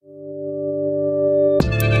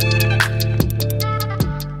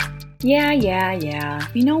Yeah.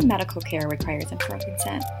 We know medical care requires informed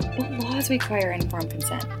consent, but laws require informed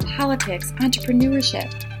consent. Politics,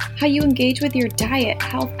 entrepreneurship, how you engage with your diet,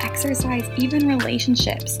 health, exercise, even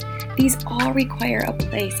relationships. These all require a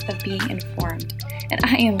place of being informed. And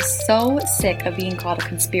I am so sick of being called a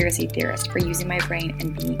conspiracy theorist for using my brain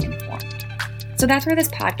and being informed. So that's where this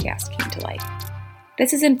podcast came to life.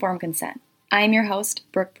 This is Informed Consent. I am your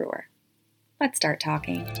host, Brooke Brewer. Let's start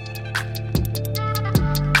talking.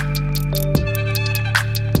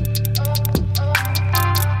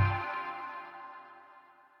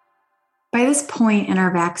 By this point in our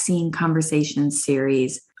vaccine conversation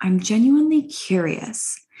series, I'm genuinely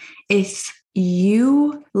curious if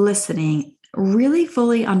you listening really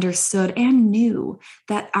fully understood and knew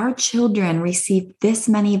that our children receive this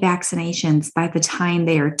many vaccinations by the time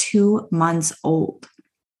they are 2 months old.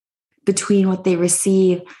 Between what they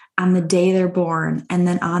receive on the day they're born and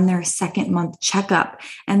then on their 2nd month checkup.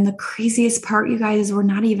 And the craziest part, you guys, is we're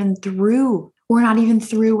not even through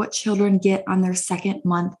what children get on their 2nd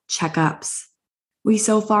month checkups. We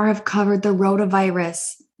so far have covered the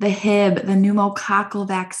rotavirus, the Hib, the pneumococcal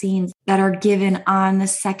vaccines that are given on the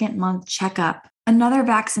 2nd month checkup. Another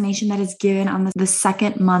vaccination that is given on the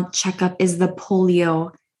 2nd month checkup is the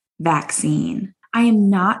polio vaccine. I am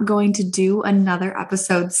not going to do another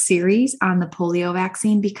episode series on the polio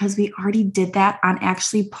vaccine because we already did that on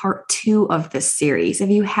actually part 2 of this series. If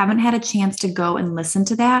you haven't had a chance to go and listen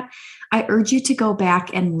to that, I urge you to go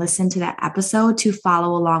back and listen to that episode to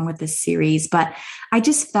follow along with this series. But I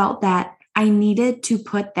just felt that I needed to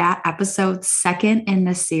put that episode second in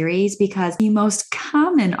the series because the most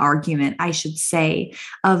common argument, I should say,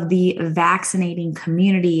 of the vaccinating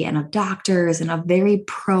community and of doctors and of very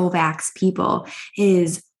pro-vax people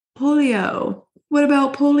is polio. What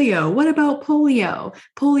about polio? What about polio?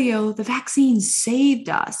 Polio, the vaccine saved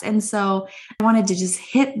us. And so I wanted to just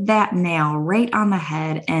hit that nail right on the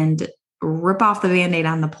head and rip off the Band-Aid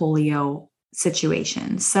on the polio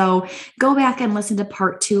situation. So go back and listen to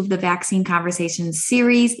part 2 of the vaccine conversation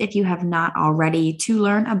series if you have not already to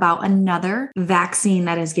learn about another vaccine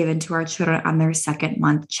that is given to our children on their 2nd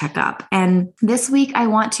month checkup. And this week, I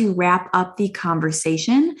want to wrap up the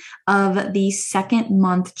conversation of the 2nd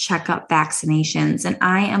month checkup vaccinations. And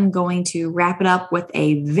I am going to wrap it up with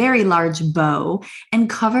a very large bow and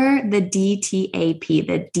cover the DTaP,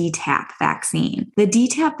 the DTaP vaccine. The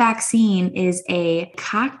DTaP vaccine is a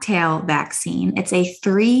cocktail vaccine. It's a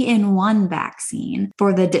 3-in-1 vaccine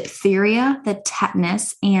for the diphtheria, the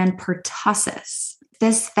tetanus, and pertussis.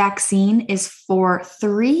 This vaccine is for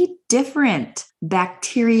 3 different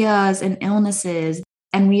bacterias and illnesses.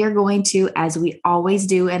 And we are going to, as we always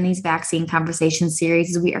do in these vaccine conversation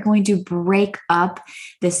series, we are going to break up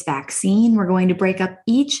this vaccine. We're going to break up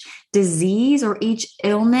each disease or each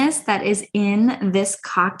illness that is in this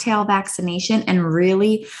cocktail vaccination and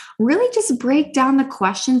really just break down the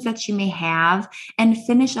questions that you may have and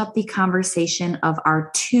finish up the conversation of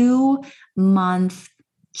our 2-month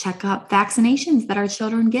checkup vaccinations that our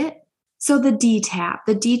children get. So the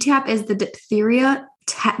DTaP is the diphtheria,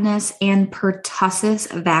 tetanus, and pertussis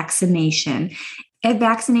vaccination. It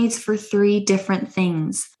vaccinates for 3 different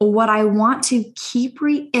things. What I want to keep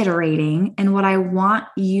reiterating and what I want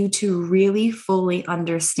you to really fully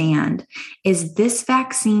understand is this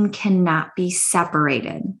vaccine cannot be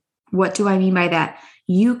separated. What do I mean by that?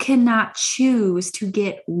 You cannot choose to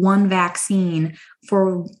get one vaccine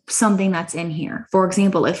for something that's in here. For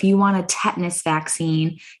example, if you want a tetanus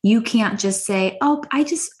vaccine, you can't just say, oh,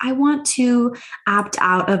 I want to opt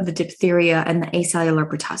out of the diphtheria and the acellular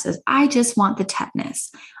pertussis. I just want the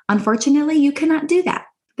tetanus. Unfortunately, you cannot do that.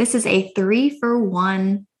 This is a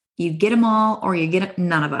 3-for-1. You get them all or you get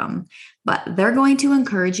none of them, but they're going to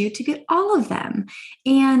encourage you to get all of them.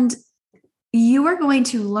 And you are going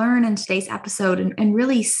to learn in today's episode and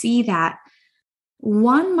really see that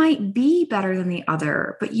one might be better than the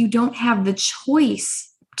other, but you don't have the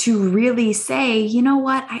choice to really say, you know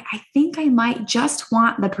what, I think I might just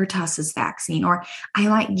want the pertussis vaccine, or I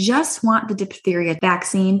might just want the diphtheria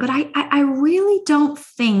vaccine, but I really don't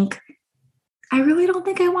think I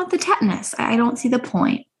want the tetanus. I don't see the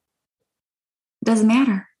point. It doesn't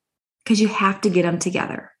matter because you have to get them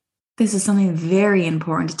together. This is something very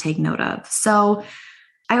important to take note of. So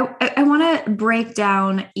I want to break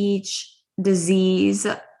down each disease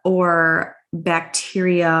or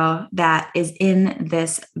bacteria that is in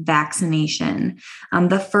this vaccination.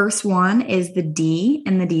 The first one is the D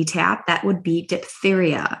in the DTaP. That would be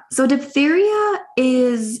diphtheria. So diphtheria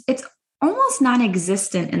it's almost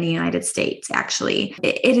non-existent in the United States, actually.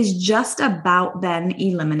 It is just about been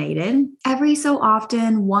eliminated. Every so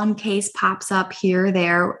often, one case pops up here or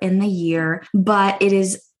there in the year, but it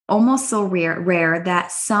is almost so rare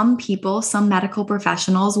that some people, some medical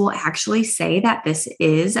professionals will actually say that this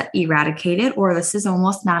is eradicated or this is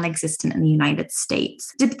almost non-existent in the United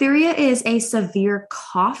States. Diphtheria is a severe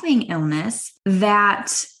coughing illness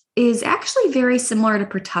that is actually very similar to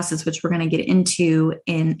pertussis, which we're going to get into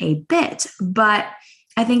in a bit. But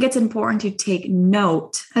I think it's important to take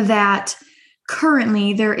note that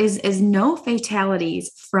currently there is no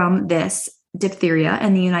fatalities from this diphtheria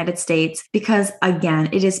in the United States because, again,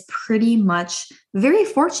 it is pretty much, very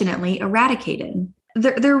fortunately, eradicated.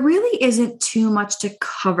 There really isn't too much to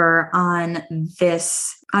cover on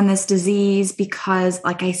this disease because,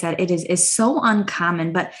 like I said, it is so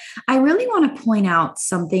uncommon. But I really want to point out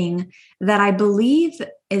something that I believe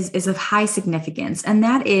is of high significance, and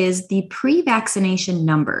that is the pre-vaccination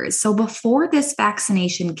numbers. So before this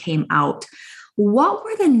vaccination came out, what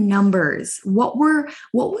were the numbers? What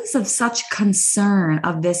was of such concern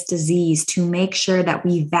of this disease to make sure that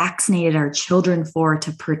we vaccinated our children for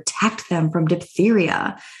to protect them from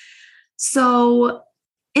diphtheria? So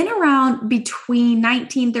in around between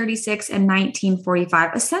 1936 and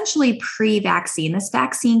 1945, essentially pre-vaccine, this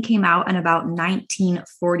vaccine came out in about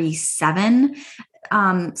 1947.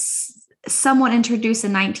 Somewhat introduced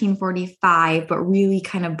in 1945, but really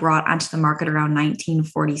kind of brought onto the market around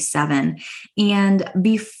 1947. And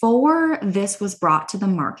before this was brought to the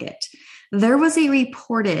market, there was a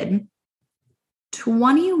reported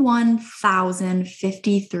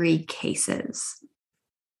 21,053 cases.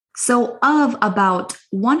 So of about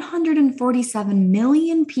 147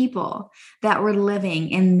 million people that were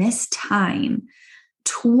living in this time,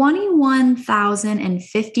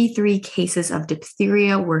 21,053 cases of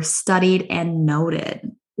diphtheria were studied and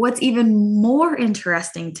noted. What's even more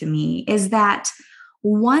interesting to me is that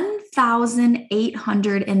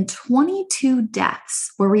 1,822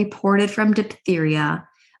 deaths were reported from diphtheria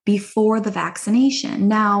before the vaccination.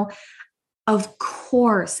 Now, of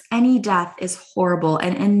course, any death is horrible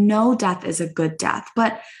and no death is a good death,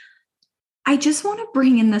 but I just want to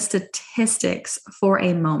bring in the statistics for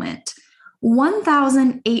a moment.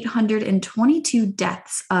 1,822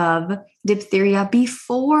 deaths of diphtheria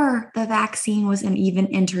before the vaccine was even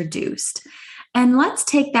introduced. And let's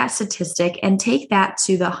take that statistic and take that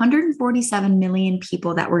to the 147 million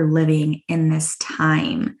people that were living in this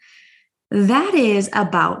time. That is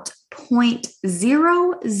about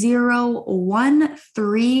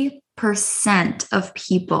 0.0013% of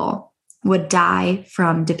people would die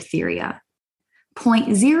from diphtheria.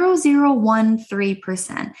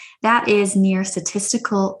 0.0013%. That is near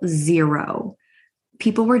statistical zero.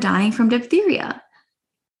 People were dying from diphtheria.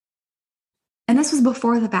 And this was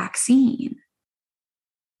before the vaccine.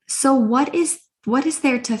 So what is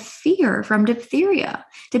there to fear from diphtheria?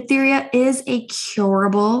 Diphtheria is a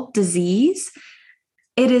curable disease.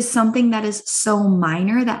 It is something that is so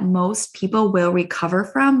minor that most people will recover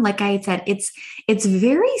from. Like I said, it's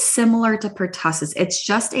very similar to pertussis. It's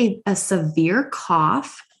just a severe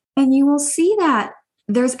cough. And you will see that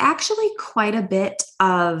there's actually quite a bit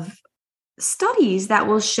of studies that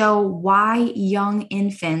will show why young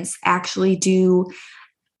infants actually do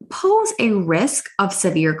pose a risk of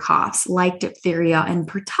severe coughs like diphtheria and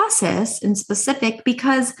pertussis in specific,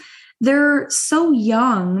 because they're so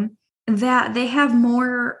young that they have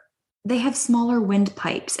smaller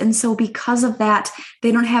windpipes. And so because of that,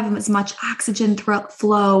 they don't have as much oxygen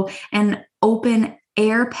flow and open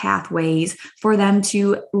air pathways for them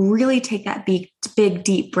to really take that big,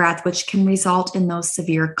 deep breath, which can result in those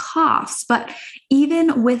severe coughs. But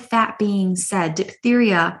even with that being said,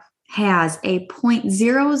 diphtheria has a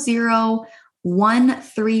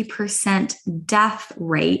 0.0013% death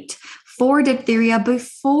rate for diphtheria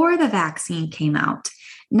before the vaccine came out.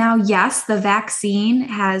 Now, yes, the vaccine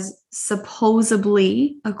has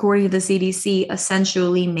supposedly, according to the CDC,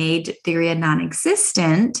 essentially made diphtheria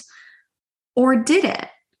non-existent, or did it?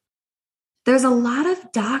 There's a lot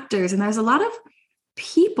of doctors and there's a lot of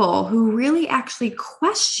people who really actually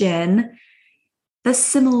question the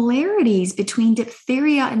similarities between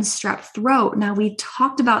diphtheria and strep throat. Now, we've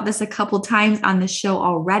talked about this a couple times on the show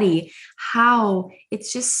already, how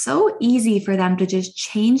it's just so easy for them to just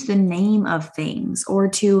change the name of things or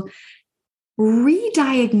to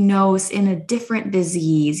re-diagnose in a different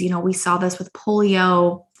disease. You know, we saw this with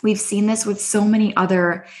polio. We've seen this with so many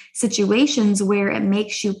other situations where it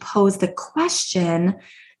makes you pose the question,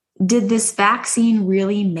 did this vaccine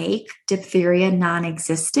really make diphtheria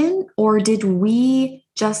non-existent, or did we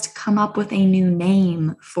just come up with a new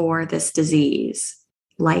name for this disease,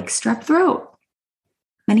 like strep throat?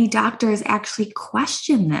 Many doctors actually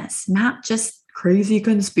question this, not just crazy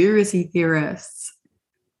conspiracy theorists.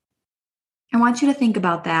 I want you to think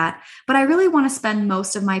about that. But I really want to spend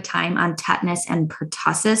most of my time on tetanus and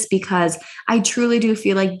pertussis because I truly do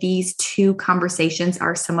feel like these two conversations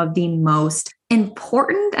are some of the most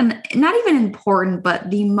important, and not even important, but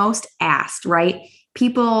the most asked, right?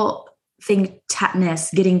 People think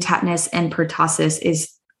getting tetanus and pertussis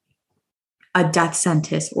is a death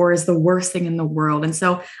sentence or is the worst thing in the world. And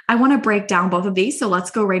so I want to break down both of these. So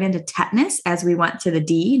let's go right into tetanus as we went to the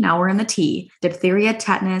D. Now we're in the T. Diphtheria,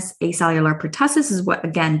 tetanus, acellular pertussis is what,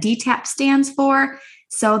 again, DTaP stands for.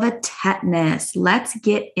 So the tetanus, let's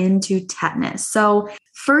get into tetanus. So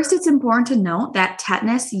first, it's important to note that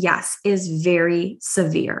tetanus, yes, is very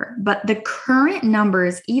severe, but the current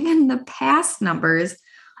numbers, even the past numbers,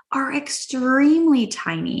 are extremely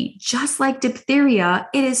tiny. Just like diphtheria,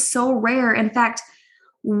 it is so rare. In fact,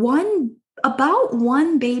 about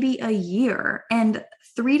one baby a year and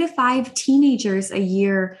 3 to 5 teenagers a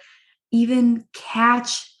year even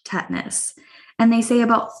catch tetanus. And they say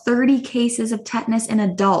about 30 cases of tetanus in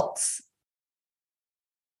adults.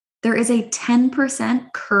 There is a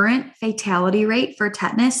 10% current fatality rate for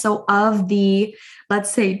tetanus. So of the,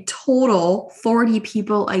 let's say, total 40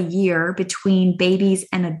 people a year between babies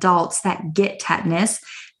and adults that get tetanus,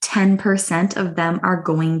 10% of them are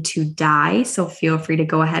going to die. So feel free to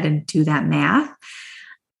go ahead and do that math.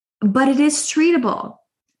 But it is treatable.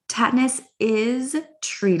 Tetanus is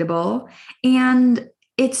treatable. And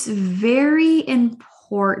it's very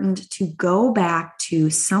important to go back to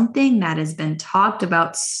something that has been talked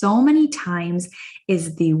about so many times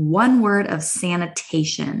is the one word of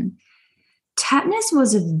sanitation. Tetanus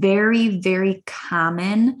was very, very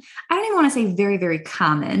common. I don't even want to say very, very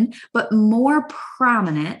common, but more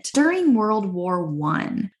prominent during World War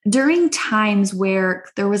I, during times where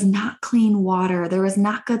there was not clean water, there was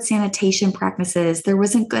not good sanitation practices, there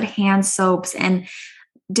wasn't good hand soaps and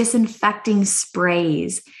disinfecting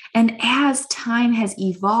sprays. And as time has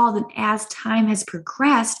evolved and as time has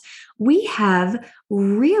progressed, we have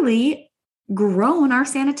really grown our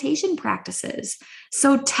sanitation practices.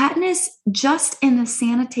 So tetanus, just in the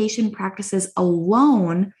sanitation practices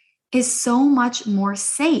alone, is so much more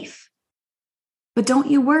safe. But don't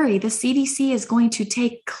you worry, the CDC is going to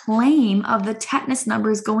take claim of the tetanus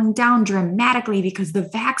numbers going down dramatically because the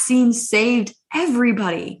vaccine saved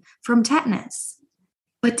everybody from tetanus.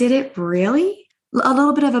 But did it really? A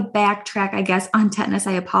little bit of a backtrack, I guess, on tetanus.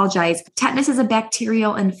 I apologize. Tetanus is a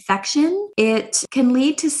bacterial infection. It can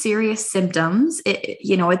lead to serious symptoms.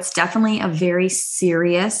 It's definitely a very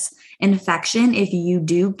serious infection. If you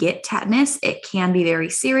do get tetanus, it can be very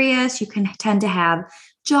serious. You can tend to have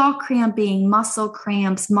jaw cramping, muscle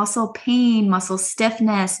cramps, muscle pain, muscle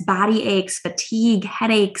stiffness, body aches, fatigue,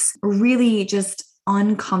 headaches, really just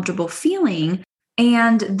uncomfortable feeling.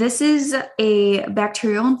 And this is a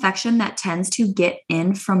bacterial infection that tends to get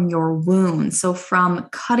in from your wound. So from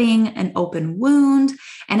cutting an open wound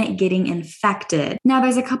and it getting infected. Now,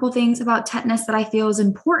 there's a couple things about tetanus that I feel is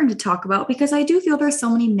important to talk about because I do feel there's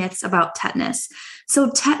so many myths about tetanus.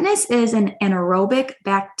 So tetanus is an anaerobic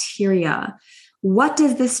bacteria. What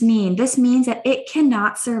does this mean? This means that it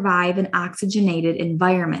cannot survive in oxygenated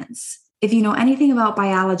environments. If you know anything about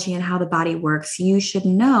biology and how the body works, you should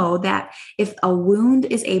know that if a wound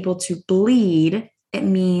is able to bleed, it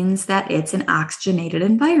means that it's an oxygenated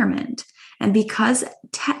environment. And because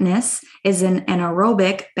tetanus is an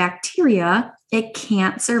anaerobic bacteria, it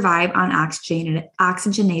can't survive on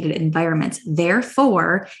oxygenated environments.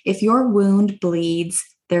 Therefore, if your wound bleeds,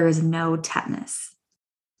 there is no tetanus.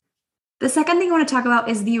 The second thing I want to talk about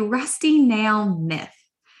is the rusty nail myth.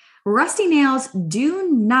 Rusty nails do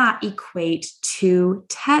not equate to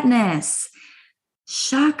tetanus.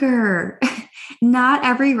 Shocker. Not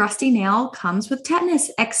every rusty nail comes with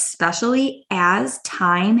tetanus, especially as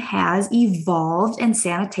time has evolved and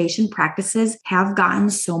sanitation practices have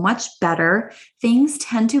gotten so much better. Things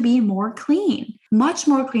tend to be more clean, much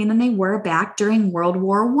more clean than they were back during World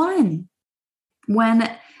War I,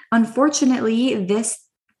 when unfortunately this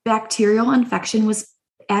bacterial infection was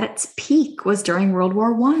at its peak was during World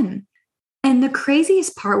War I. And the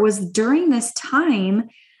craziest part was during this time,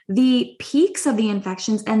 the peaks of the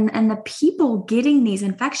infections and the people getting these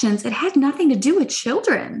infections, it had nothing to do with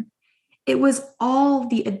children. It was all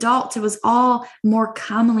the adults. It was all more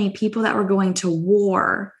commonly people that were going to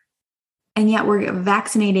war. And yet we're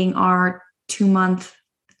vaccinating our 2-month,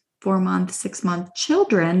 4-month, 6-month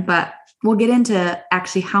children. But we'll get into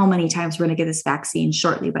actually how many times we're going to get this vaccine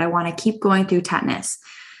shortly. But I want to keep going through tetanus.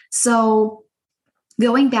 So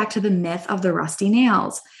going back to the myth of the rusty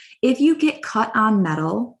nails, If you get cut on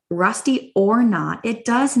metal, rusty or not, it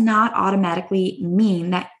does not automatically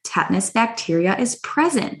mean that tetanus bacteria is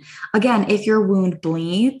present. Again, if your wound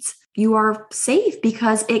bleeds, you are safe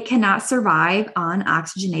because it cannot survive on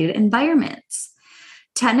oxygenated environments.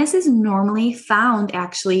 Tetanus is normally found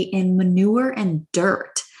actually in manure and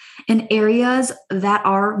dirt in areas that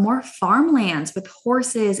are more farmlands with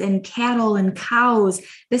horses and cattle and cows.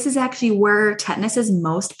 This is actually where tetanus is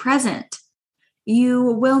most present. You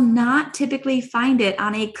will not typically find it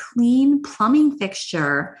on a clean plumbing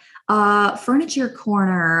fixture, a furniture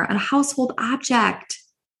corner, a household object,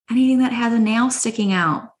 anything that has a nail sticking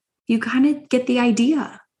out. You kind of get the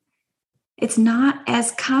idea. It's not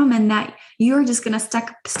as common that you're just going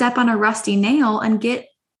to step on a rusty nail and get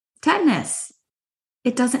tetanus.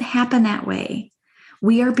 It doesn't happen that way.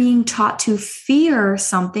 We are being taught to fear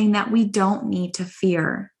something that we don't need to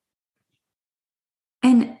fear.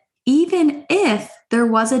 And even if there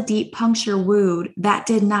was a deep puncture wound that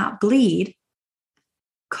did not bleed,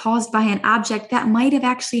 caused by an object that might have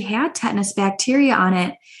actually had tetanus bacteria on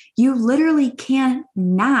it, you literally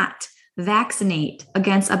cannot vaccinate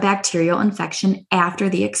against a bacterial infection after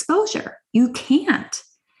the exposure. You can't.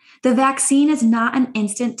 The vaccine is not an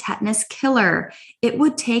instant tetanus killer. It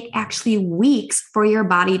would take actually weeks for your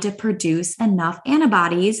body to produce enough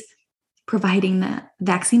antibodies, providing the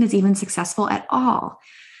vaccine is even successful at all.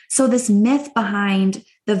 So this myth behind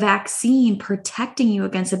the vaccine protecting you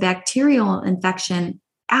against a bacterial infection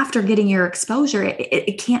after getting your exposure,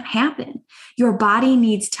 it can't happen. Your body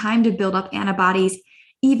needs time to build up antibodies,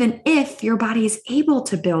 even if your body is able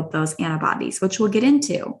to build those antibodies, which we'll get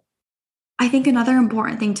into. I think another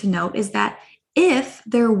important thing to note is that if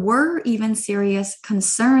there were even serious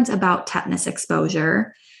concerns about tetanus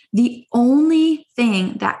exposure, the only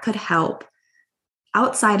thing that could help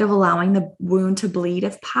outside of allowing the wound to bleed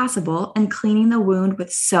if possible and cleaning the wound with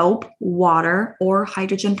soap, water, or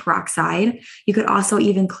hydrogen peroxide, you could also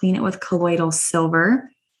even clean it with colloidal silver.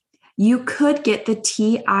 You could get the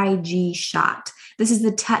TIG shot. This is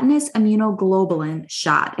the tetanus immunoglobulin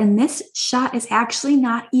shot. And this shot is actually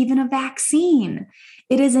not even a vaccine.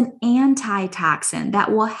 It is an antitoxin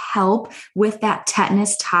that will help with that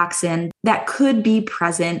tetanus toxin that could be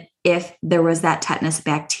present if there was that tetanus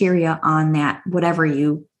bacteria on that, whatever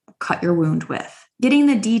you cut your wound with. Getting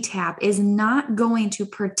the DTaP is not going to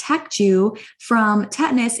protect you from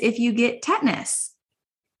tetanus if you get tetanus.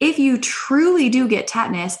 If you truly do get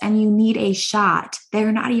tetanus and you need a shot,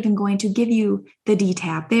 they're not even going to give you the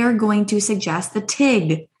DTaP. They are going to suggest the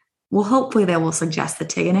TIG. Well, hopefully they will suggest the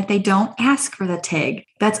TIG. And if they don't, ask for the TIG.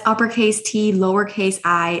 That's uppercase T, lowercase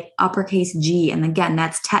I, uppercase G. And again,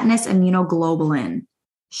 that's tetanus immunoglobulin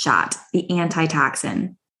shot, the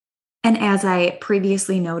antitoxin. And as I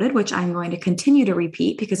previously noted, which I'm going to continue to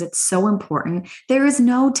repeat because it's so important, there is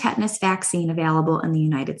no tetanus vaccine available in the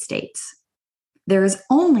United States. There is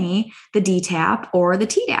only the DTaP or the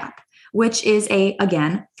Tdap, which is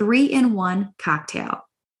again, 3-in-1 cocktail.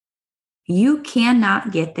 You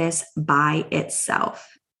cannot get this by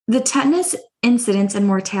itself. The tetanus incidence and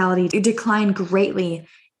mortality declined greatly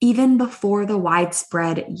even before the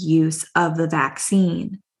widespread use of the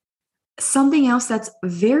vaccine. Something else that's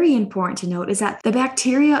very important to note is that the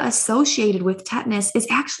bacteria associated with tetanus is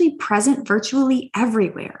actually present virtually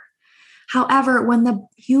everywhere. However, when the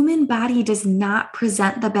human body does not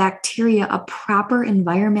present the bacteria a proper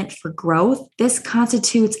environment for growth, this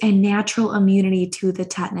constitutes a natural immunity to the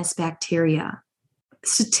tetanus bacteria.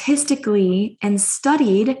 Statistically and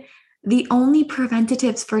studied, the only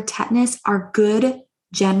preventatives for tetanus are good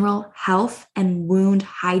general health and wound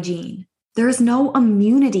hygiene. There is no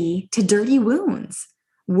immunity to dirty wounds.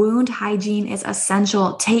 Wound hygiene is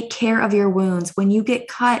essential. Take care of your wounds. When you get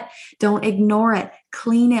cut, don't ignore it.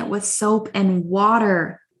 Clean it with soap and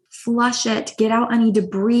water. Flush it. Get out any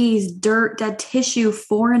debris, dirt, dead tissue,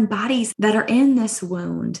 foreign bodies that are in this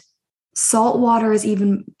wound. Salt water is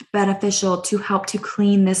even beneficial to help to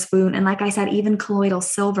clean this wound. And like I said, even colloidal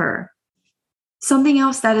silver. Something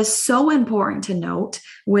else that is so important to note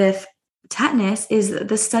with tetanus is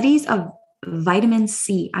the studies of vitamin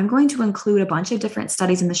C. I'm going to include a bunch of different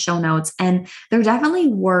studies in the show notes, and they're definitely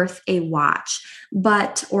worth a watch,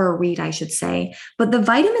 or a read, I should say. But the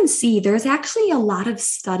vitamin C, there's actually a lot of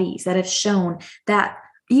studies that have shown that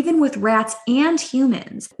even with rats and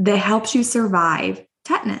humans, that helps you survive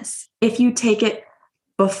tetanus. If you take it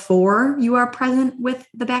before you are present with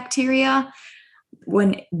the bacteria,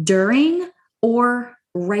 during, or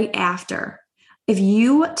right after. If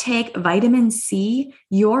you take vitamin C,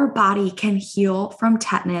 your body can heal from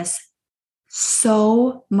tetanus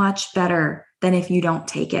so much better than if you don't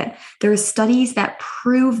take it. There are studies that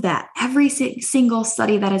prove that. Every single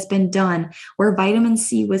study that has been done where vitamin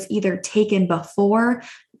C was either taken before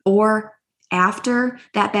or after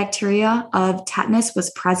that bacteria of tetanus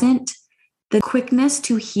was present, the quickness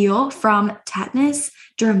to heal from tetanus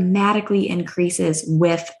dramatically increases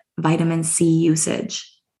with vitamin C usage.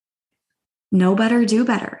 Know better, do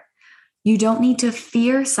better. You don't need to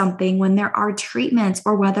fear something when there are treatments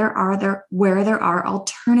or where there are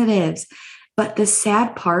alternatives. But the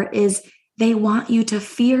sad part is they want you to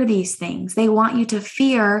fear these things. They want you to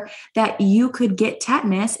fear that you could get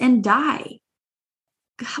tetanus and die.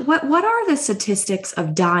 What are the statistics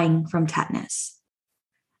of dying from tetanus?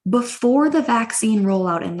 Before the vaccine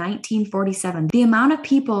rollout in 1947, the amount of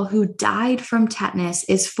people who died from tetanus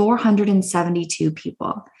is 472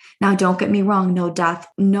 people. Now, don't get me wrong, no death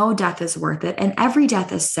is worth it, and every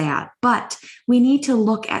death is sad, but we need to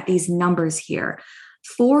look at these numbers here.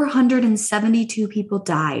 472 people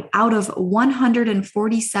died out of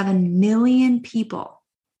 147 million people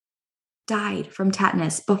died from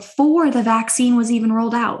tetanus before the vaccine was even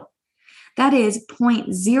rolled out. That is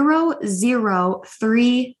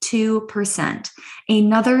 0.0032%,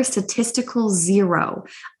 another statistical 0%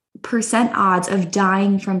 odds of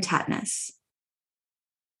dying from tetanus.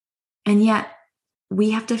 And yet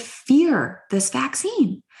we have to fear this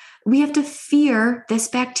vaccine. We have to fear this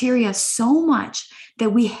bacteria so much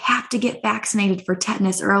that we have to get vaccinated for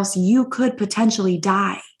tetanus or else you could potentially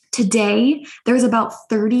die. Today, there's about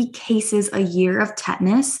 30 cases a year of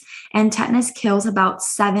tetanus, and tetanus kills about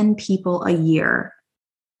 7 people a year,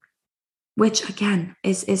 which again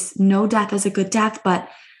is no death is a good death. But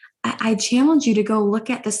I challenge you to go look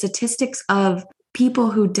at the statistics of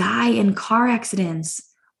people who die in car accidents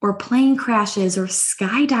or plane crashes or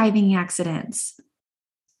skydiving accidents.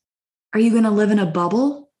 Are you going to live in a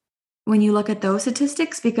bubble when you look at those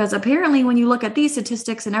statistics? Because apparently when you look at these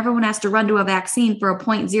statistics and everyone has to run to a vaccine for a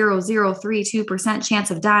 0.0032%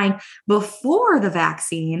 chance of dying before the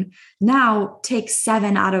vaccine, now take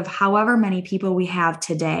 7 out of however many people we have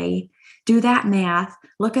today. Do that math,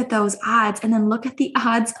 look at those odds, and then look at the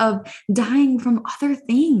odds of dying from other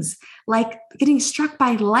things like getting struck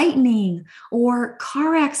by lightning or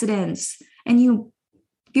car accidents. And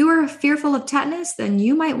if you are fearful of tetanus, then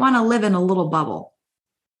you might want to live in a little bubble.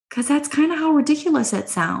 Because that's kind of how ridiculous it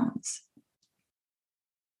sounds.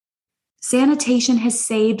 Sanitation has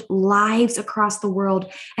saved lives across the world,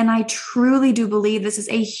 and I truly do believe this is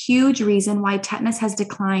a huge reason why tetanus has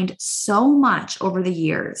declined so much over the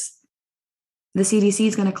years. The CDC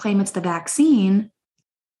is going to claim it's the vaccine,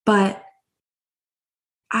 but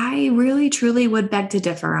I really, truly would beg to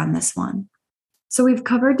differ on this one. So we've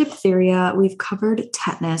covered diphtheria, we've covered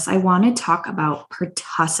tetanus. I want to talk about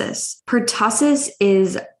pertussis. Pertussis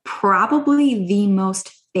is probably the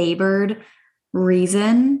most favored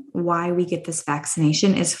reason why we get this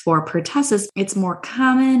vaccination is for pertussis. It's more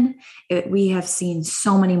common. We have seen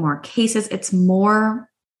so many more cases. It's more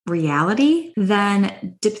reality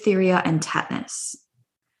than diphtheria and tetanus.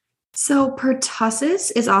 So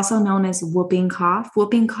pertussis is also known as whooping cough.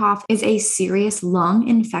 Whooping cough is a serious lung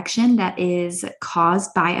infection that is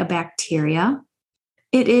caused by a bacteria.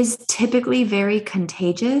 It is typically very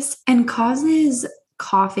contagious and causes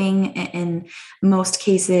coughing, in most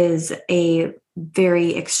cases, a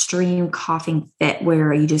very extreme coughing fit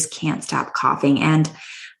where you just can't stop coughing. And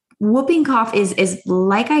whooping cough is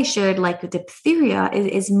like I shared, like diphtheria,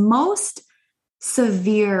 is most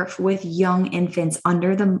severe with young infants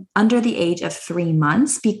under the age of 3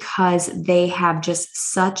 months because they have just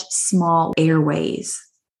such small airways.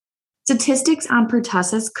 Statistics on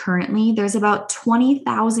pertussis currently, there's about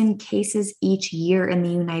 20,000 cases each year in the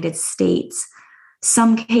United States.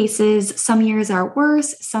 Some cases, some years are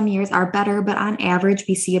worse, some years are better, but on average,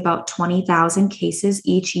 we see about 20,000 cases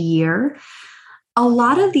each year. A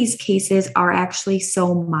lot of these cases are actually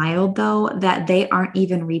so mild, though, that they aren't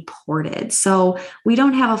even reported. So we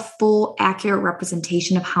don't have a full, accurate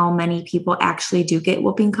representation of how many people actually do get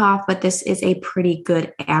whooping cough, but this is a pretty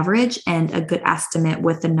good average and a good estimate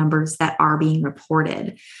with the numbers that are being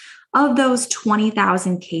reported. Of those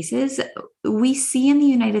 20,000 cases, we see in the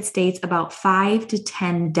United States about 5 to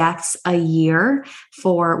 10 deaths a year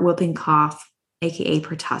for whooping cough, aka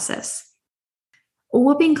pertussis.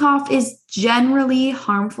 Whooping cough is generally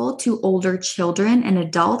harmful to older children and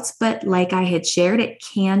adults, but like I had shared, it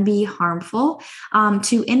can be harmful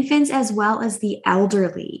to infants as well as the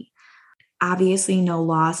elderly. Obviously, no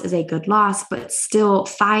loss is a good loss, but still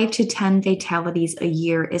 5 to 10 fatalities a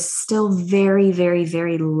year is still very, very,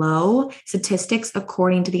 very low statistics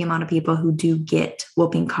according to the amount of people who do get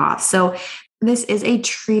whooping cough. So This is a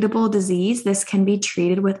treatable disease. This can be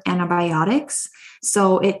treated with antibiotics.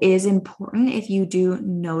 So it is important if you do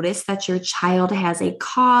notice that your child has a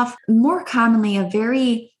cough, more commonly a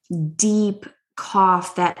very deep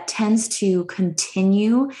cough that tends to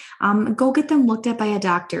continue, go get them looked at by a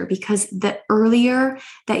doctor, because the earlier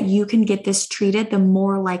that you can get this treated, the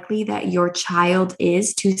more likely that your child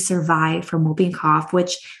is to survive from whooping cough,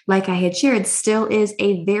 which, like I had shared, still is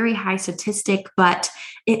a very high statistic, but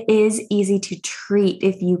it is easy to treat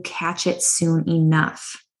if you catch it soon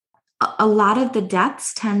enough. A lot of the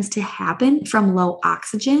deaths tends to happen from low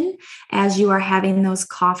oxygen. As you are having those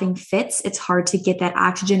coughing fits, it's hard to get that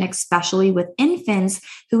oxygen, especially with infants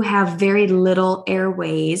who have very little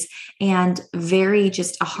airways and very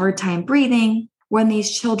just a hard time breathing. When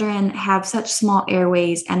these children have such small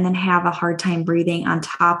airways and then have a hard time breathing on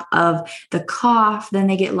top of the cough, then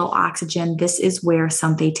they get low oxygen. This is where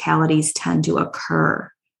some fatalities tend to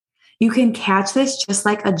occur. You can catch this just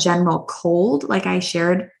like a general cold, like I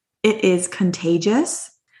shared. It is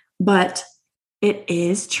contagious, but it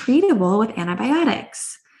is treatable with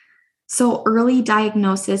antibiotics. So early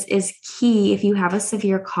diagnosis is key. If you have a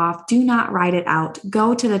severe cough, do not ride it out.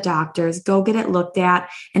 Go to the doctors, go get it looked at.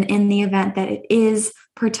 And in the event that it is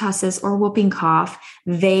pertussis or whooping cough,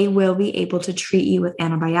 they will be able to treat you with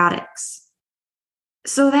antibiotics.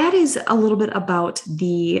 So that is a little bit about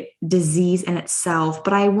the disease in itself,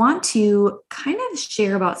 but I want to kind of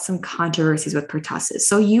share about some controversies with pertussis.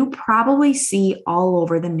 So you probably see all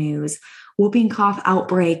over the news, whooping cough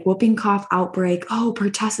outbreak. Oh,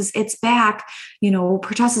 pertussis, it's back.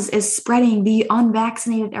 Pertussis is spreading. The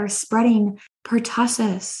unvaccinated are spreading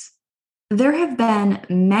pertussis. There have been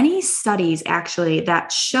many studies actually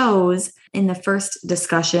that shows, in the first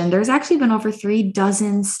discussion, there's actually been over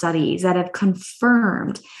 36 studies that have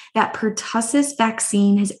confirmed that pertussis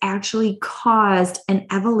vaccine has actually caused an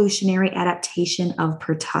evolutionary adaptation of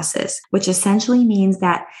pertussis, which essentially means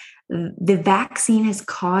that the vaccine has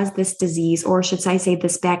caused this disease, or should I say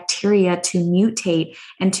this bacteria, to mutate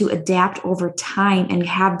and to adapt over time and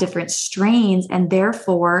have different strains. And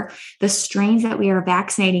therefore, the strains that we are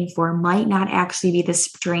vaccinating for might not actually be the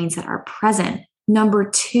strains that are present. Number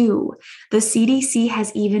two, the CDC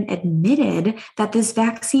has even admitted that this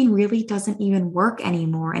vaccine really doesn't even work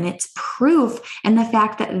anymore. And it's proof in the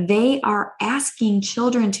fact that they are asking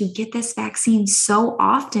children to get this vaccine so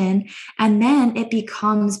often, and then it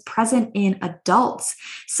becomes present in adults.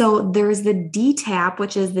 So there's the DTaP,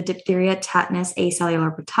 which is the diphtheria, tetanus,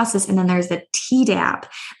 acellular pertussis, and then there's the Tdap.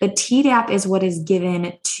 The Tdap is what is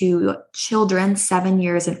given to children 7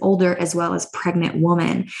 years and older, as well as pregnant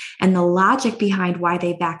women. And the logic behind why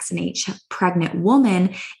they vaccinate pregnant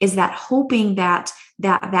women is that hoping that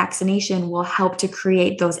that vaccination will help to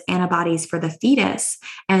create those antibodies for the fetus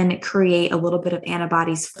and create a little bit of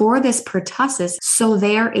antibodies for this pertussis, so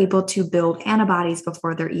they are able to build antibodies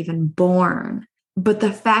before they're even born. But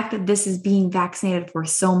the fact that this is being vaccinated for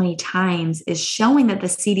so many times is showing that the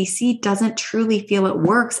CDC doesn't truly feel it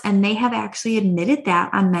works, and they have actually admitted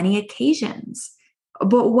that on many occasions.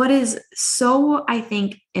 But what is so, I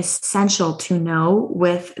think, essential to know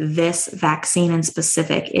with this vaccine in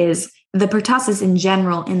specific is the pertussis in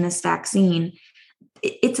general in this vaccine,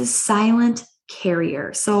 it's a silent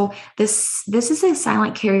carrier. So this is a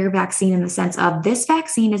silent carrier vaccine in the sense of this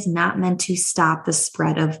vaccine is not meant to stop the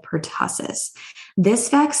spread of pertussis. This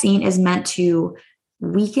vaccine is meant to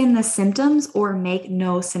weaken the symptoms or make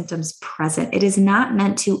no symptoms present. It is not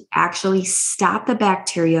meant to actually stop the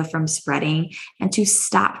bacteria from spreading and to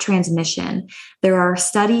stop transmission. There are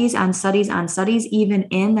studies on studies on studies, even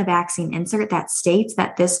in the vaccine insert, that states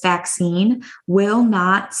that this vaccine will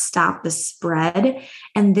not stop the spread.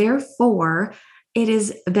 And therefore, it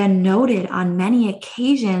has been noted on many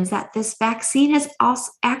occasions that this vaccine has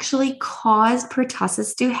also actually caused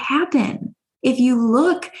pertussis to happen. If you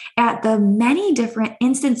look at the many different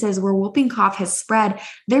instances where whooping cough has spread,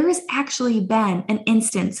 there has actually been an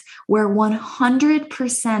instance where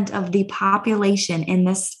 100% of the population in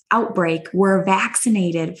this outbreak were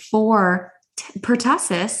vaccinated for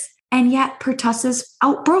pertussis, and yet pertussis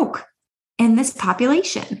outbroke in this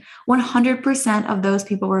population. 100% of those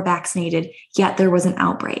people were vaccinated, yet there was an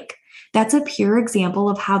outbreak. That's a pure example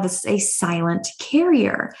of how this is a silent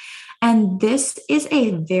carrier. And this is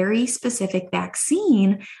a very specific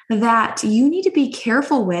vaccine that you need to be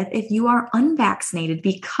careful with if you are unvaccinated,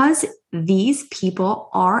 because these people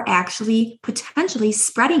are actually potentially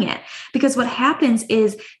spreading it. Because what happens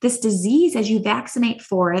is this disease, as you vaccinate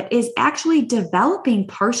for it, is actually developing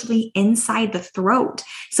partially inside the throat.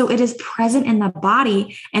 So it is present in the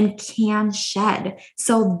body and can shed.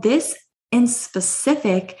 So this in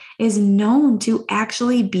specific is known to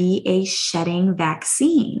actually be a shedding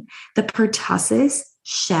vaccine. The pertussis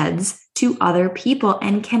sheds to other people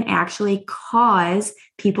and can actually cause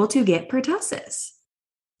people to get pertussis.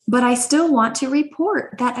 But I still want to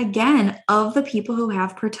report that, again, of the people who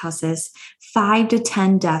have pertussis, 5 to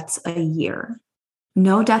 10 deaths a year.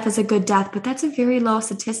 No death is a good death, but that's a very low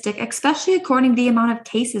statistic, especially according to the amount of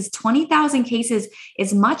cases. 20,000 cases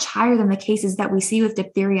is much higher than the cases that we see with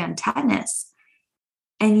diphtheria and tetanus.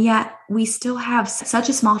 And yet we still have such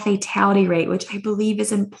a small fatality rate, which I believe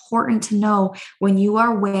is important to know when you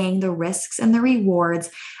are weighing the risks and the rewards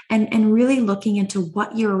and really looking into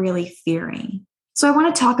what you're really fearing. So I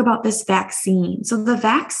want to talk about this vaccine. So the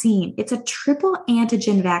vaccine, it's a triple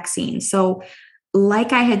antigen vaccine. So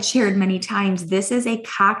like I had shared many times, this is a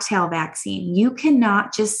cocktail vaccine. You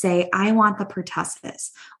cannot just say, I want the pertussis,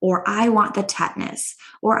 or I want the tetanus,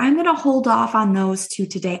 or I'm going to hold off on those two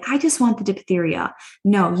today. I just want the diphtheria.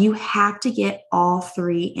 No, you have to get all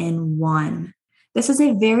three in one. This is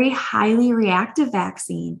a very highly reactive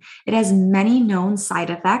vaccine. It has many known side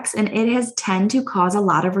effects, and it has tend to cause a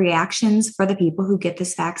lot of reactions for the people who get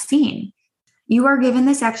this vaccine. You are given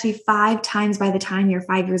this actually 5 times by the time you're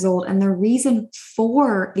 5 years old. And the reason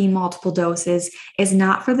for the multiple doses is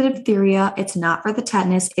not for the diphtheria, it's not for the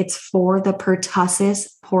tetanus, it's for the pertussis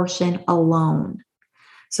portion alone.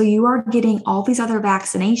 So you are getting all these other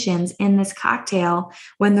vaccinations in this cocktail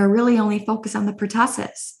when they're really only focused on the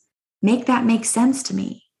pertussis. Make that make sense to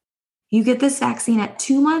me. You get this vaccine at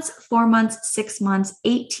 2 months, 4 months, 6 months,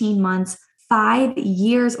 18 months, 5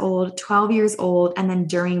 years old, 12 years old, and then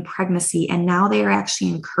during pregnancy. And now they are actually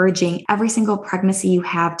encouraging every single pregnancy you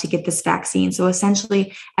have to get this vaccine. So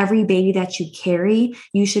essentially, every baby that you carry,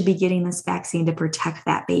 you should be getting this vaccine to protect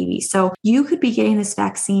that baby. So you could be getting this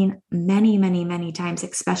vaccine many, many, many times,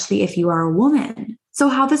 especially if you are a woman. So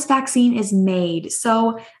how this vaccine is made.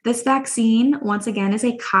 So this vaccine, once again, is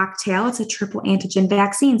a cocktail. It's a triple antigen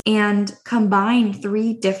vaccine and combine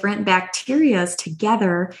 3 different bacterias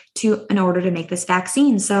together in order to make this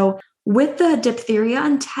vaccine. So with the diphtheria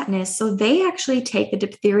and tetanus, so they actually take the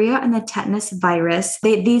diphtheria and the tetanus virus.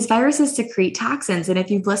 These viruses secrete toxins. And if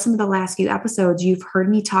you've listened to the last few episodes, you've heard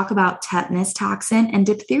me talk about tetanus toxin and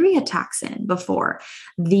diphtheria toxin before.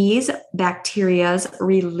 These bacteria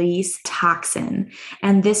release toxin.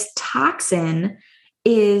 And this toxin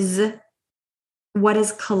is what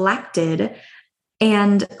is collected.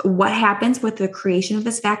 And what happens with the creation of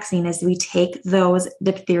this vaccine is we take those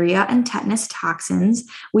diphtheria and tetanus toxins,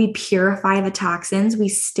 we purify the toxins, we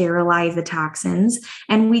sterilize the toxins,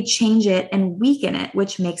 and we change it and weaken it,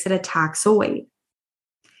 which makes it a toxoid.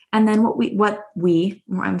 And then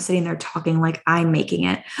I'm sitting there talking like I'm making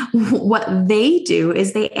it. What they do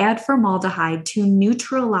is they add formaldehyde to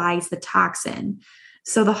neutralize the toxin.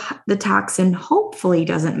 So the toxin hopefully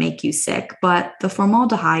doesn't make you sick, but the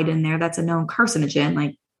formaldehyde in there, that's a known carcinogen,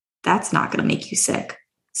 like that's not going to make you sick.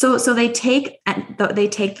 So they take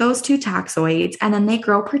those 2 toxoids and then they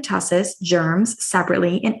grow pertussis germs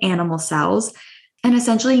separately in animal cells and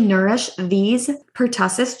essentially nourish these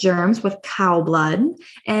pertussis germs with cow blood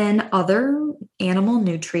and other animal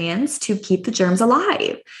nutrients to keep the germs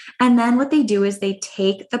alive. And then what they do is they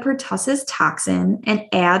take the pertussis toxin and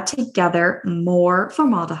add together more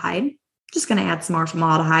formaldehyde. Just going to add some more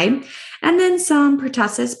formaldehyde and then some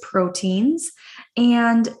pertussis proteins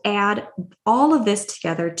and add all of this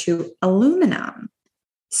together to aluminum.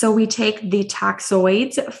 So we take the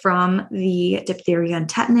toxoids from the diphtheria and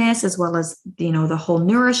tetanus, as well as, the whole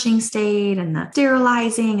nourishing state and the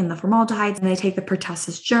sterilizing and the formaldehydes, and they take the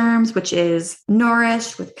pertussis germs, which is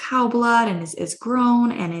nourished with cow blood and is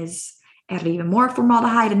grown and is added even more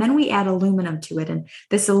formaldehyde. And then we add aluminum to it. And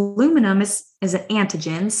this aluminum is an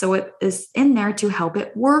antigen. So it is in there to help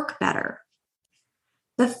it work better.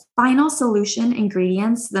 The final solution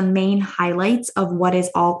ingredients, the main highlights of what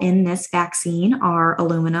is all in this vaccine are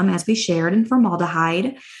aluminum, as we shared, and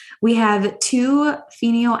formaldehyde. We have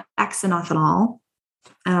 2-phenyl-hexanethanol.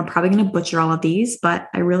 I'm probably going to butcher all of these, but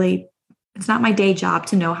it's not my day job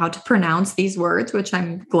to know how to pronounce these words, which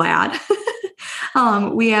I'm glad.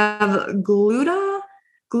 We have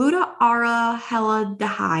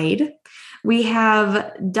glutaarahaldehyde. We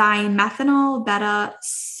have dimethanol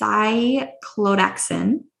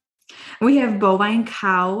beta-cyclodexin. We have bovine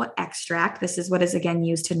cow extract. This is what is again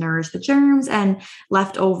used to nourish the germs and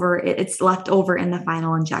it's left over in the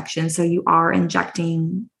final injection. So you are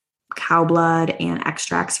injecting cow blood and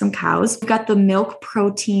extracts from cows. We've got the milk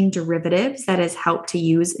protein derivatives that is helped to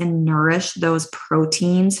use and nourish those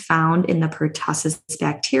proteins found in the pertussis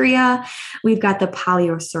bacteria. We've got the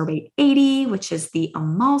polysorbate 80, which is the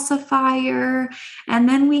emulsifier. And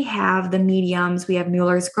then we have the mediums. We have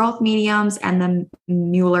Mueller's growth mediums and the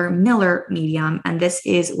Mueller-Miller medium. And this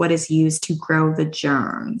is what is used to grow the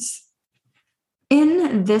germs.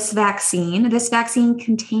 In this vaccine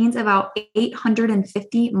contains about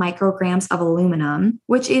 850 micrograms of aluminum,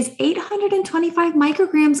 which is 825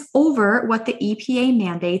 micrograms over what the EPA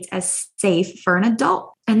mandates as safe for an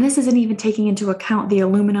adult. And this isn't even taking into account the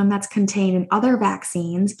aluminum that's contained in other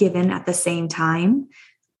vaccines given at the same time.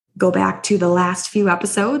 Go back to the last few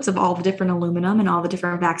episodes of all the different aluminum and all the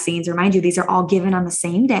different vaccines. Remind you, these are all given on the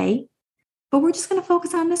same day, but we're just going to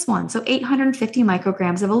focus on this one. So 850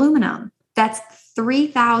 micrograms of aluminum. That's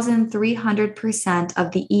 3,300%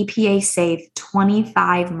 of the EPA safe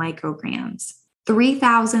 25 micrograms.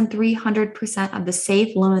 3,300% of the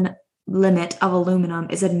safe limit of aluminum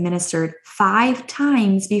is administered 5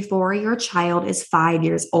 times before your child is 5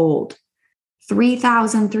 years old.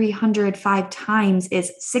 3,305 times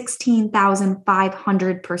is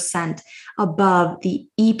 16,500% above the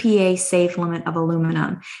EPA safe limit of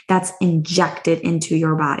aluminum that's injected into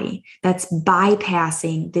your body. That's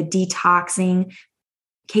bypassing the detoxing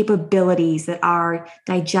capabilities that our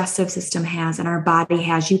digestive system has and our body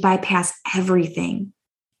has. You bypass everything.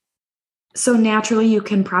 So naturally, you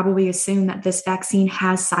can probably assume that this vaccine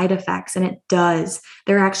has side effects, and it does.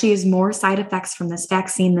 There actually is more side effects from this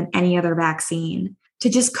vaccine than any other vaccine. To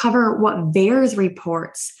just cover what VAERS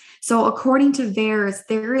reports. So according to VAERS,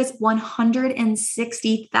 there is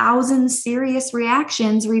 160,000 serious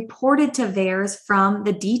reactions reported to VAERS from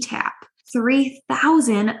the DTaP.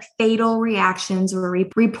 3,000 fatal reactions were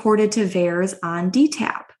reported to VAERS on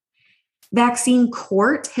DTaP. Vaccine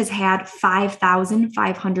Court has had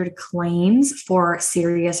 5,500 claims for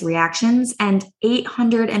serious reactions and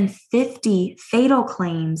 850 fatal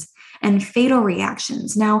claims and fatal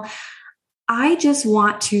reactions. Now, I just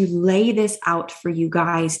want to lay this out for you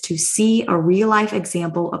guys to see a real life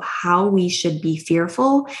example of how we should be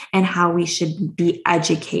fearful and how we should be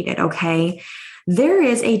educated, okay? There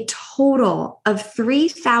is a total of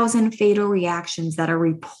 3,000 fatal reactions that are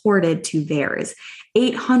reported to VAERS.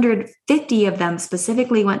 850 of them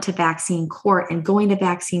specifically went to Vaccine Court, and going to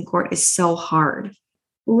Vaccine Court is so hard.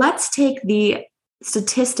 Let's take the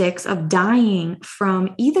statistics of dying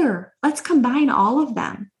from either. Let's combine all of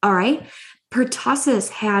them, all right? Pertussis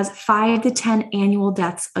has 5 to 10 annual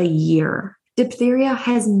deaths a year. Diphtheria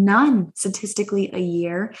has none statistically a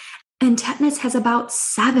year, and tetanus has about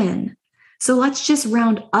 7. So let's just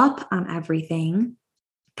round up on everything.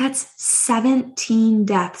 That's 17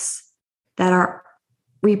 deaths that are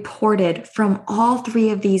reported from all 3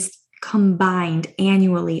 of these combined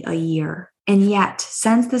annually a year. And yet,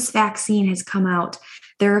 since this vaccine has come out,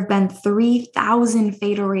 there have been 3,000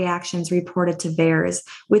 fatal reactions reported to VAERS,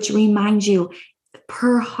 which reminds you,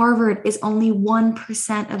 per Harvard is only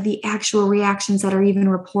 1% of the actual reactions that are even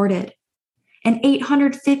reported. And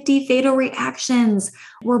 850 fatal reactions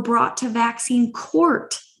were brought to Vaccine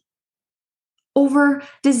Court over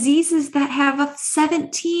diseases that have a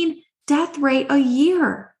 17 death rate a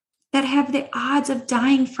year, that have the odds of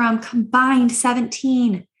dying from combined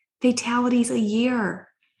 17 fatalities a year.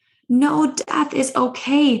 No death is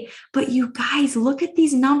okay, but you guys, look at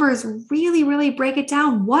these numbers, really, really break it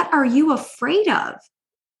down. What are you afraid of?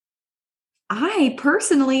 I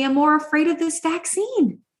personally am more afraid of this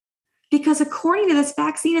vaccine. Because according to this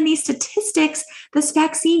vaccine and these statistics, this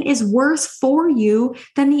vaccine is worse for you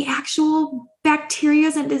than the actual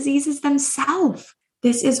bacteria and diseases themselves.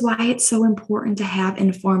 This is why it's so important to have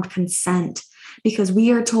informed consent, because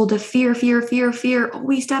we are told to fear. Oh,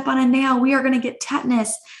 we step on a nail, we are going to get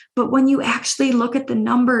tetanus. But when you actually look at the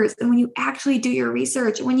numbers and when you actually do your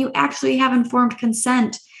research, and when you actually have informed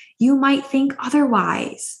consent, you might think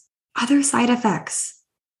otherwise. Other side effects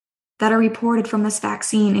that are reported from this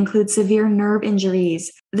vaccine include severe nerve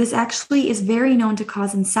injuries. This actually is very known to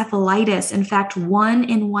cause encephalitis. In fact, 1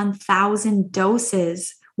 in 1,000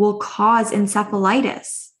 doses will cause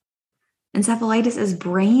encephalitis. Encephalitis is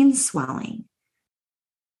brain swelling.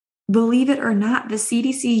 Believe it or not, the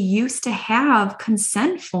CDC used to have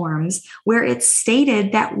consent forms where it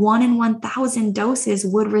stated that 1 in 1,000 doses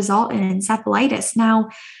would result in encephalitis. Now,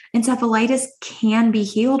 encephalitis can be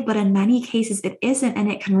healed, but in many cases it isn't, and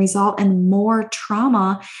it can result in more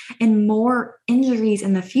trauma and more injuries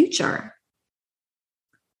in the future.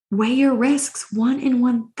 Weigh your risks. 1 in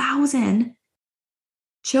 1,000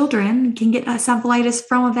 Children can get encephalitis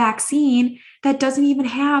from a vaccine that doesn't even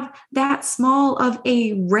have that small of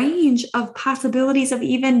a range of possibilities of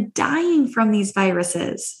even dying from these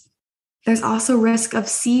viruses. There's also risk of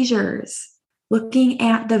seizures. Looking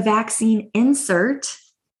at the vaccine insert,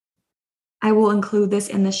 I will include this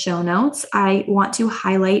in the show notes. I want to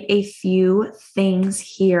highlight a few things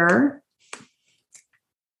here.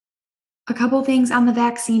 A couple things on the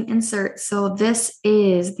vaccine insert. So this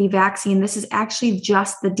is the vaccine. This is actually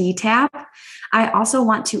just the DTaP. I also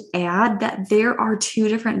want to add that there are two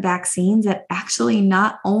different vaccines that actually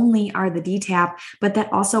not only are the DTaP, but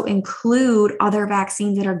that also include other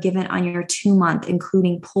vaccines that are given on your 2-month,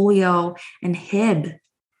 including polio and Hib.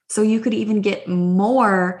 So you could even get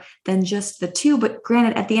more than just the two. But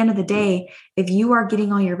granted, at the end of the day, if you are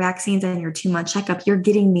getting all your vaccines on your 2-month checkup, you're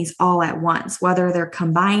getting these all at once, whether they're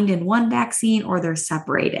combined in one vaccine or they're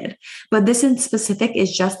separated. But this in specific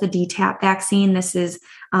is just the DTaP vaccine. This is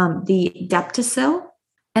the Deptocil.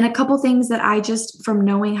 And a couple things that I just, from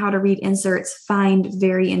knowing how to read inserts, find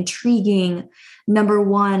very intriguing. Number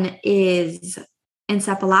one is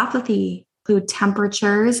encephalopathy, include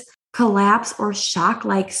temperatures, collapse or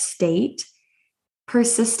shock-like state,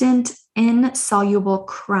 persistent insoluble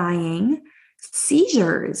crying,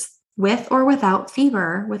 seizures with or without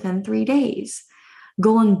fever within 3 days,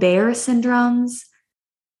 Guillain-Barré syndromes,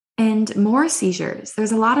 and more seizures.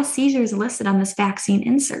 There's a lot of seizures listed on this vaccine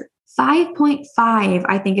insert. 5.5,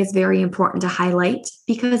 I think, is very important to highlight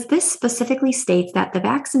because this specifically states that the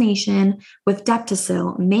vaccination with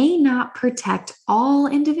Deptocil may not protect all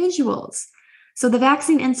individuals. So the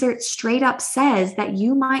vaccine insert straight up says that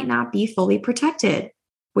you might not be fully protected,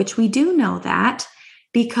 which we do know that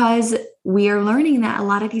because we are learning that a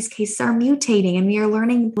lot of these cases are mutating, and we are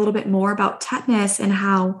learning a little bit more about tetanus and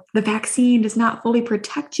how the vaccine does not fully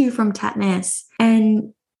protect you from tetanus.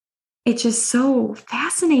 And it's just so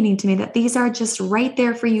fascinating to me that these are just right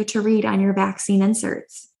there for you to read on your vaccine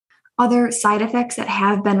inserts. Other side effects that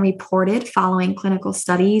have been reported following clinical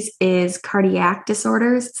studies is cardiac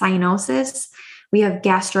disorders, cyanosis. We have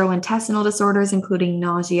gastrointestinal disorders, including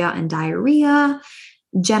nausea and diarrhea,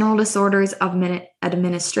 general disorders of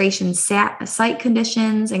administration site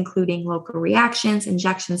conditions, including local reactions,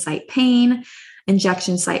 injection site pain,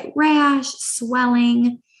 injection site rash,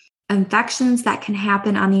 swelling, infections that can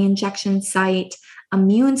happen on the injection site,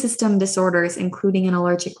 immune system disorders, including an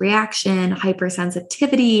allergic reaction,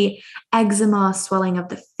 hypersensitivity, eczema, swelling of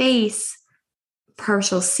the face,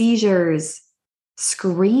 partial seizures,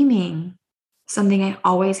 screaming. Something I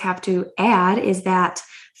always have to add is that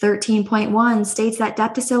 13.1 states that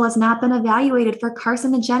Deptocil has not been evaluated for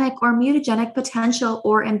carcinogenic or mutagenic potential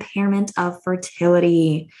or impairment of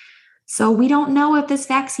fertility. So we don't know if this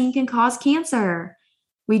vaccine can cause cancer.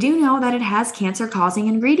 We do know that it has cancer-causing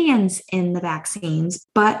ingredients in the vaccines,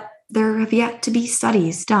 but there have yet to be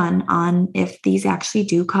studies done on if these actually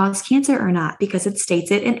do cause cancer or not, because it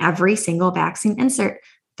states it in every single vaccine insert.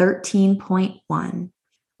 13.1.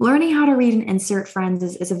 Learning how to read an insert, friends,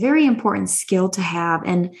 is a very important skill to have,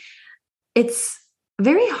 and it's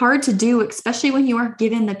very hard to do, especially when you are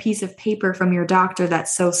given the piece of paper from your doctor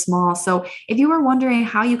that's so small. So if you are wondering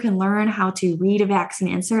how you can learn how to read a vaccine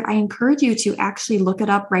insert, I encourage you to actually look it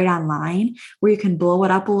up right online where you can blow it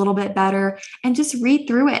up a little bit better and just read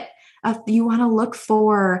through it. You want to look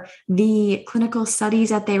for the clinical studies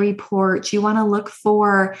that they report. You want to look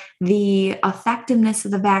for the effectiveness of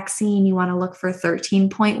the vaccine. You want to look for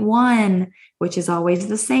 13.1, which is always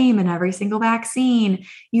the same in every single vaccine.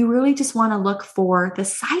 You really just want to look for the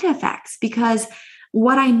side effects, because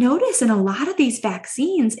what I notice in a lot of these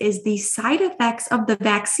vaccines is the side effects of the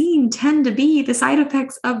vaccine tend to be the side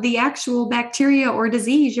effects of the actual bacteria or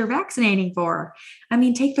disease you're vaccinating for. I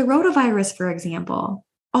mean, take the rotavirus, for example.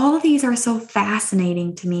 All of these are so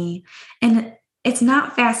fascinating to me. And it's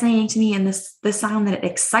not fascinating to me in the sound that it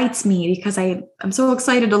excites me, because I'm so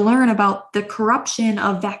excited to learn about the corruption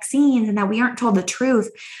of vaccines and that we aren't told the truth.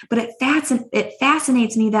 But it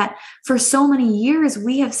fascinates me that for so many years,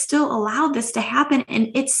 we have still allowed this to happen. And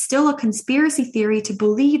it's still a conspiracy theory to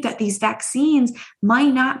believe that these vaccines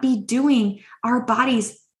might not be doing our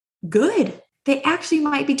bodies good. They actually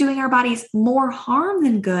might be doing our bodies more harm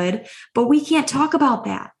than good, but we can't talk about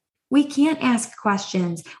that. We can't ask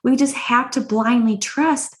questions. We just have to blindly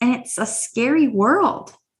trust. And it's a scary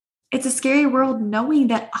world. It's a scary world knowing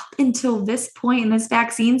that up until this point in this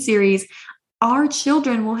vaccine series, our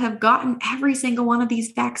children will have gotten every single one of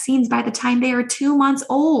these vaccines by the time they are 2 months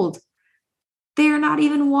old. They are not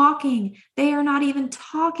even walking. They are not even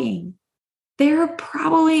talking. They're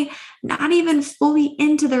probably not even fully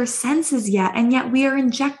into their senses yet, and yet we are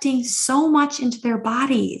injecting so much into their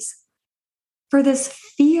bodies. for this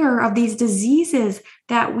fear of these diseases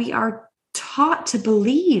that we are taught to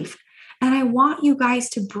believe. And I want you guys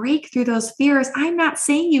to break through those fears. I'm not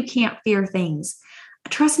saying you can't fear things.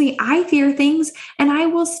 Trust me, I fear things and I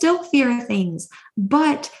will still fear things.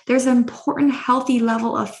 But there's an important, healthy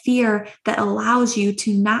level of fear that allows you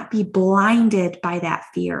to not be blinded by that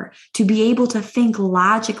fear, to be able to think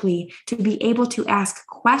logically, to be able to ask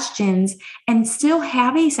questions and still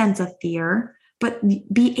have a sense of fear, but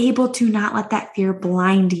be able to not let that fear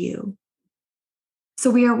blind you. So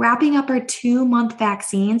we are wrapping up our 2-month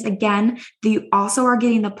vaccines. Again, you also are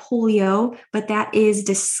getting the polio, but that is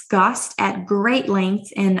discussed at great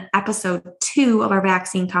length in episode 2 of our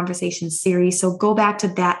vaccine conversation series. So go back to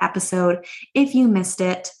that episode if you missed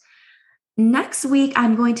it. Next week,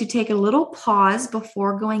 I'm going to take a little pause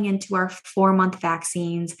before going into our 4-month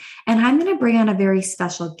vaccines, and I'm going to bring on a very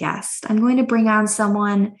special guest. I'm going to bring on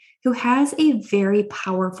someone who has a very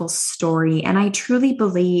powerful story, and I truly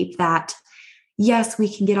believe that yes,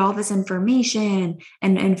 we can get all this information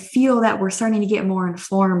and feel that we're starting to get more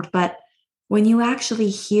informed. But when you actually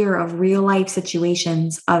hear of real life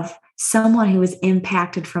situations of someone who is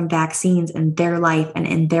impacted from vaccines in their life and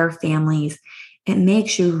in their families, it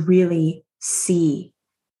makes you really see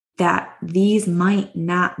that these might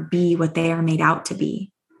not be what they are made out to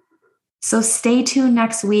be. So stay tuned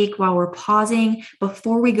next week while we're pausing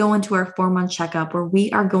before we go into our 4-month checkup, where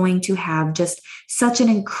we are going to have just such an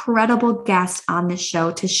incredible guest on the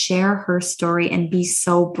show to share her story and be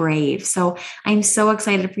so brave. So I'm so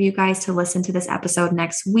excited for you guys to listen to this episode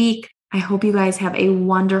next week. I hope you guys have a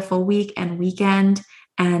wonderful week and weekend,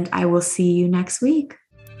 and I will see you next week.